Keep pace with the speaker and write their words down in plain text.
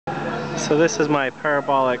So this is my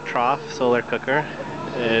parabolic trough solar cooker.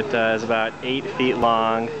 It is about 8 feet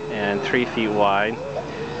long and 3 feet wide.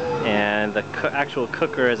 And the actual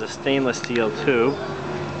cooker is a stainless steel tube.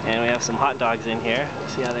 And we have some hot dogs in here.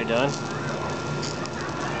 See how they're doing?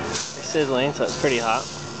 They're sizzling, so it's pretty hot.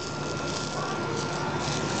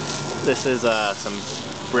 This is some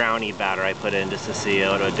brownie batter I put in just to see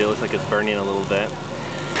what it would do. It looks like it's burning a little bit.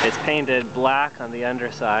 It's painted black on the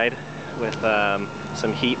underside with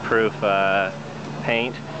some heat-proof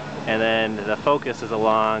paint, and then the focus is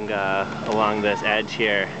along this edge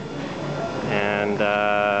here, and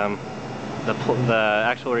the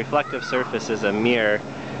actual reflective surface is a mirror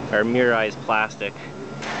or mirrorized plastic,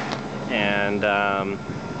 and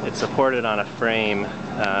it's supported on a frame,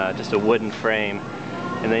 just a wooden frame,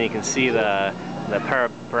 and then you can see the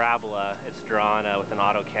parabola. It's drawn with an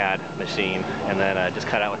AutoCAD machine, and then just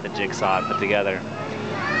cut out with a jigsaw and put together.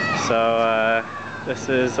 So this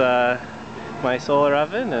is my solar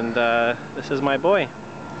oven, and this is my boy.